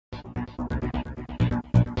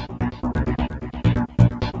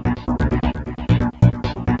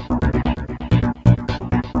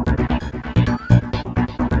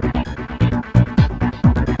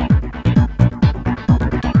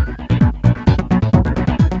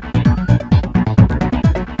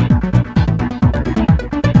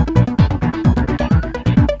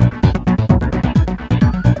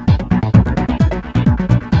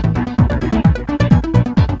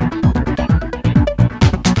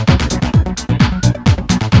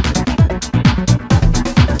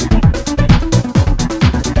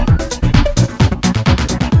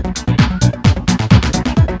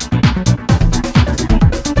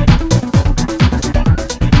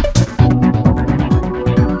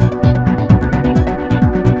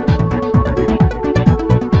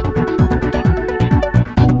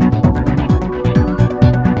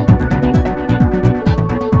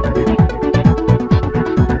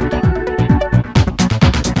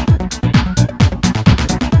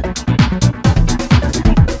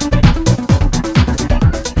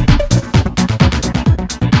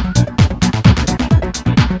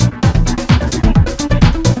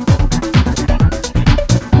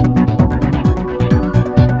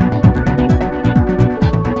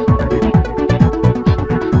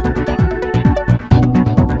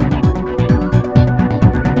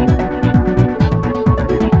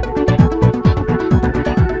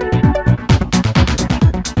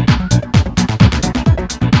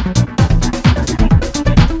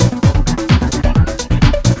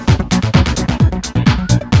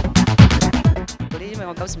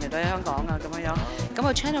香港啊咁樣。咁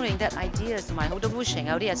我 channeling that ideas 同埋好多 ruching，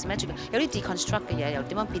 有啲 asymmetric， 有啲 deconstruct 嘅嘢，又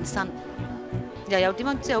點樣變身，又有點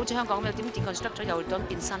樣即係好似香港咁，又點 deconstruct 咗又點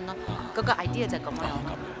變身咯。嗰個 idea 就係咁樣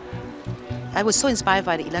咯。I was so inspired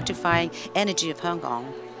by the electrifying energy of 香港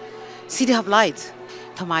 ，City of Light。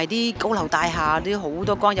同埋啲高樓大廈啲好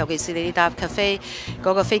多光，尤其是你搭 cafe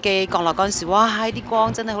嗰個飛機降落嗰陣時，哇！啲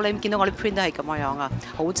光真係好靚，見到我啲 print 都係咁樣啊，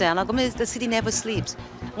好正啦！咁你 the city never sleeps，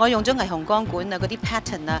 我用咗霓虹光管啊，嗰啲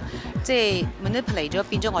pattern 啊，即係 manipulate 咗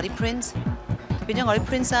變咗我啲 prints， 變咗我啲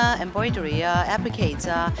prints 啊 ，embroidery 啊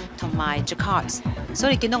 ，appliques 啊，同埋 jacquards， 所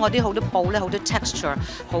以你見到我啲好多布咧，好多 texture，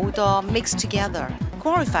 好多 mixed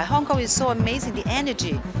together。Glorify Hong Kong is so amazing. The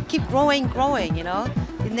energy keep growing, you know.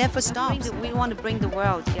 It never stops. We want to bring the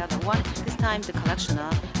world together. This time the collection 啊，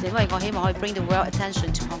因為我希望可以 bring the world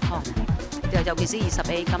attention to Hong Kong. 尤其是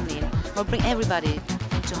20A 今年，我 bring everybody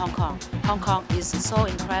to Hong Kong. Hong Kong is so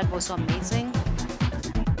incredible, so amazing.